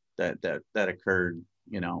thing that occurred,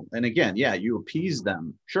 and again, you appease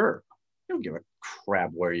them. Sure. You don't give a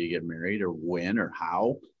crap where you get married or when or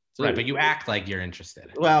how. Right. But you act like you're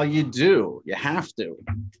interested. Well, you do. You have to,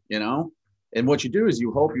 and what you do is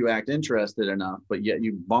you hope you act interested enough, but yet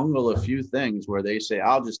you bungle a few things where they say,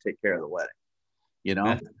 I'll just take care of the wedding.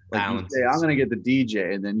 Like you say, I'm going to get the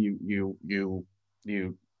DJ, and then you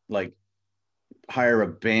like hire a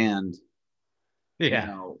band,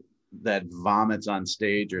 that vomits on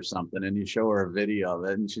stage or something, and you show her a video of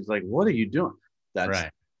it, and she's like, "What are you doing?"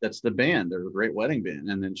 That's the band. They're a great wedding band,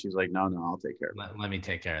 and then she's like, "No, I'll take care of it. Let me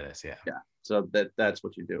take care of this." Yeah. So that's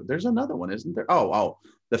what you do. There's another one, isn't there? Oh,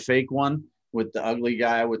 the fake one with the ugly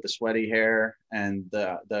guy with the sweaty hair and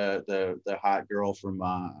the hot girl from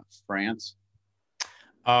France.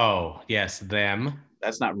 Oh, yes, them.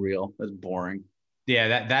 That's not real. That's boring.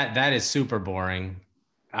 Yeah, that is super boring.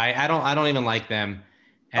 I don't even like them.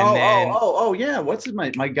 And yeah. What's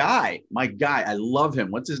my guy? My guy. I love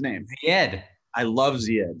him. What's his name? Zied. I love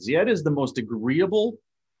Zied. Zied is the most agreeable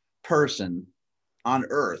person on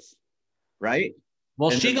earth, right?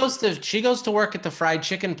 Well, she goes to work at the fried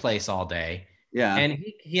chicken place all day. Yeah. And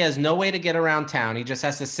he has no way to get around town. He just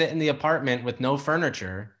has to sit in the apartment with no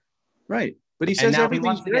furniture. Right. But he says he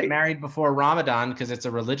wants to get married before Ramadan because it's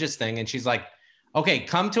a religious thing. And she's like, okay,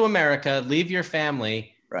 come to America, leave your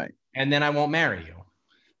family. Right. And then I won't marry you.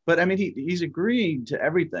 But I mean, he's agreeing to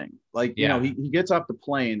everything. Like, he gets off the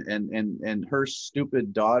plane and her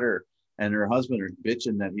stupid daughter and her husband are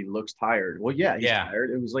bitching that he looks tired. Well, he's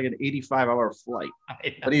tired. It was like an 85-hour flight.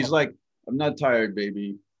 But he's like, I'm not tired,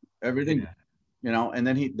 baby. Everything, and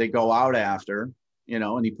then they go out after,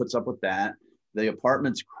 and he puts up with that. The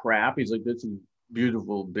apartment's crap. He's like, this is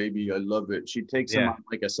beautiful, baby. I love it. She takes him on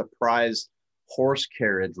like a surprise horse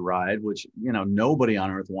carriage ride, which, nobody on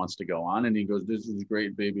earth wants to go on. And he goes, this is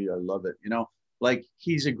great, baby. I love it. Like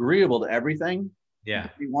he's agreeable to everything. Yeah.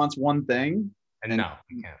 He wants one thing and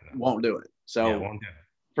he won't do it. So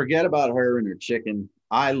forget about her and her chicken.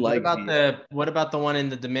 What about the one in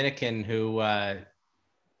the Dominican who,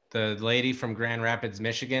 the lady from Grand Rapids,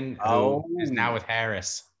 Michigan, who is now with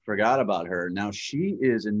Harris? Forgot about her. Now she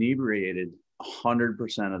is inebriated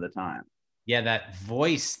 100% of the time. Yeah, that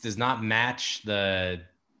voice does not match the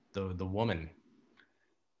woman.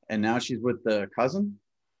 And now she's with the cousin?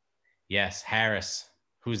 Yes, Harris,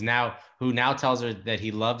 who now tells her that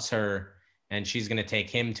he loves her and she's going to take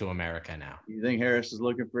him to America now. You think Harris is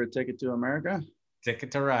looking for a ticket to America? Ticket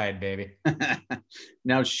to ride, baby.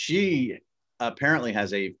 Now she apparently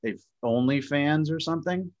has a OnlyFans or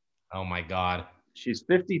something. Oh my God. She's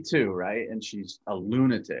 52, right? And she's a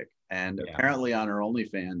lunatic. And Yeah. apparently on her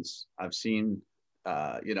OnlyFans, I've seen,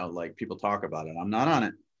 like people talk about it. I'm not on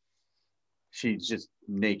it. She's just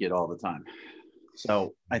naked all the time.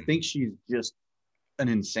 So I think she's just an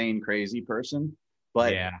insane, crazy person.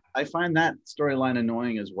 But Yeah. I find that storyline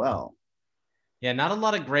annoying as well. Yeah. Not a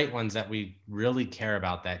lot of great ones that we really care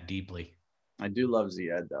about that deeply. I do love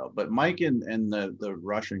Zied though, but Mike and the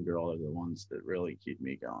Russian girl are the ones that really keep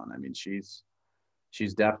me going. I mean, she's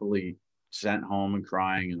definitely sent home and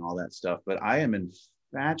crying and all that stuff, but I am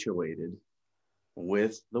infatuated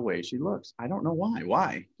with the way she looks. I don't know why.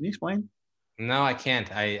 Why? Can you explain? No, I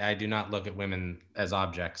can't. I do not look at women as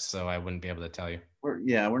objects, so I wouldn't be able to tell you.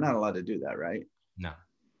 We're not allowed to do that, right? No.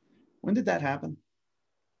 When did that happen?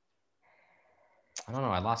 I don't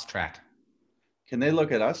know. I lost track. Can they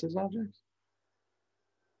look at us as objects?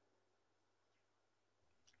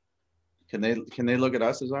 Can they look at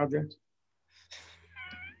us as objects?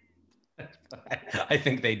 I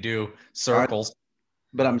think they do. Circles.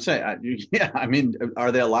 But I'm saying, I mean,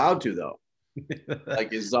 are they allowed to though?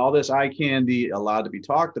 Like, is all this eye candy allowed to be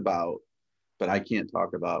talked about, but I can't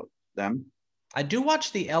talk about them? I do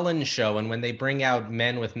watch the Ellen show, and when they bring out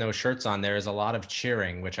men with no shirts on, there is a lot of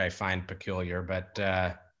cheering, which I find peculiar, but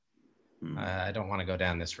I don't want to go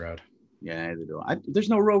down this road. Yeah, neither do I. There's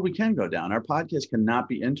no road we can go down. Our podcast cannot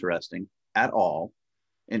be interesting at all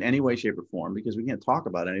in any way, shape, or form because we can't talk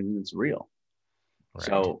about anything that's real. Right.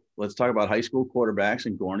 So let's talk about high school quarterbacks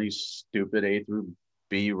and Gorney's stupid A through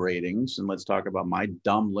B ratings. And let's talk about my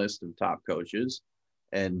dumb list of top coaches.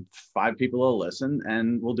 And 5 people will listen,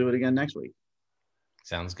 and we'll do it again next week.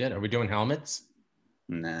 Sounds good. Are we doing helmets?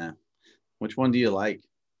 Nah. Which one do you like?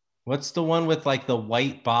 What's the one with like the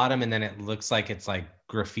white bottom and then it looks like it's like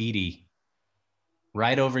graffiti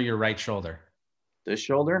right over your right shoulder? This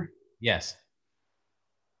shoulder? Yes.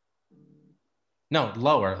 No,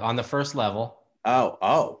 lower on the first level.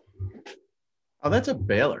 Oh, that's a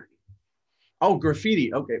Baylor. Oh,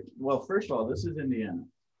 graffiti. Okay. Well, first of all, this is Indiana.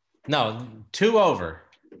 No, 2 over.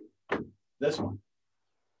 This one.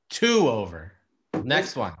 2 over.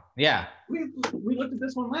 Next one. Yeah. We looked at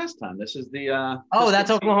this one last time. This is the that's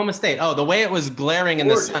Oklahoma State. Oh, the way it was glaring in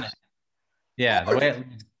the sun. Yeah, the way it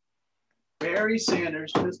Barry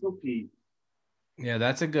Sanders, Pistol Pete. Yeah,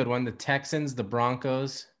 that's a good one. The Texans, the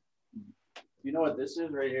Broncos. You know what this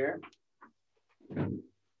is right here? You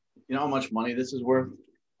know how much money this is worth?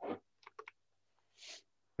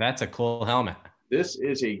 That's a cool helmet. This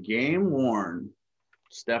is a game-worn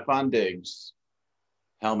Stephon Diggs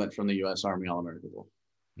helmet from the U.S. Army All-America Bowl.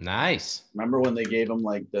 Nice. Remember when they gave him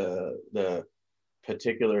like the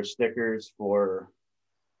particular stickers for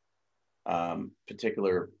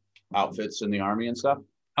particular outfits in the Army and stuff?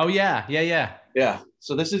 Oh, yeah. Yeah.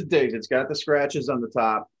 So this is Diggs. It's got the scratches on the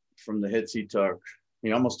top from the hits he took.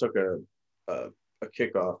 He almost took a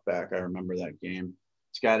kickoff back. I remember that game.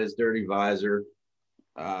 It's got his dirty visor.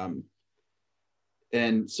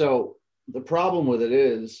 And so the problem with it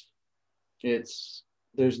is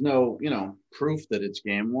there's no, proof that it's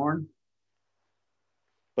game worn,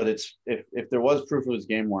 but if there was proof it was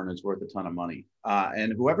game worn, it's worth a ton of money.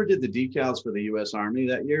 And whoever did the decals for the U.S. Army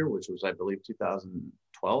that year, which was, I believe,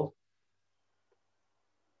 2012,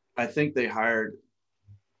 I think they hired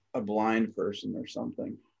a blind person or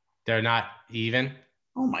something. They're not even.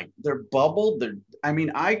 Oh my, they're bubbled.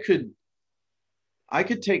 I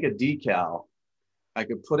could take a decal, I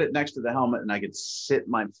could put it next to the helmet, and I could sit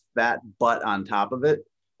my fat butt on top of it,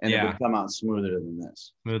 and it would come out smoother than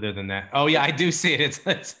this. Smoother than that. Oh yeah, I do see it.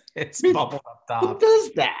 It's bubbled up top. Who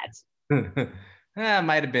does that? It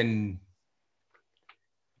might have been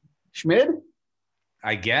Schmid.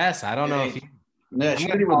 I guess. I don't know if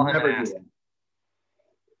Schmid would never do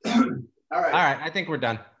that. All right. I think we're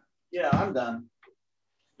done. Yeah, I'm done.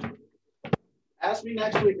 Ask me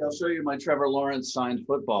next week. I'll show you my Trevor Lawrence signed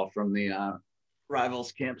football from the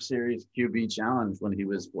Rivals Camp Series QB Challenge when he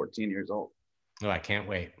was 14 years old. Oh, I can't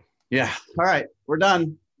wait. Yeah. All right. We're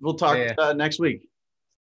done. We'll talk next week.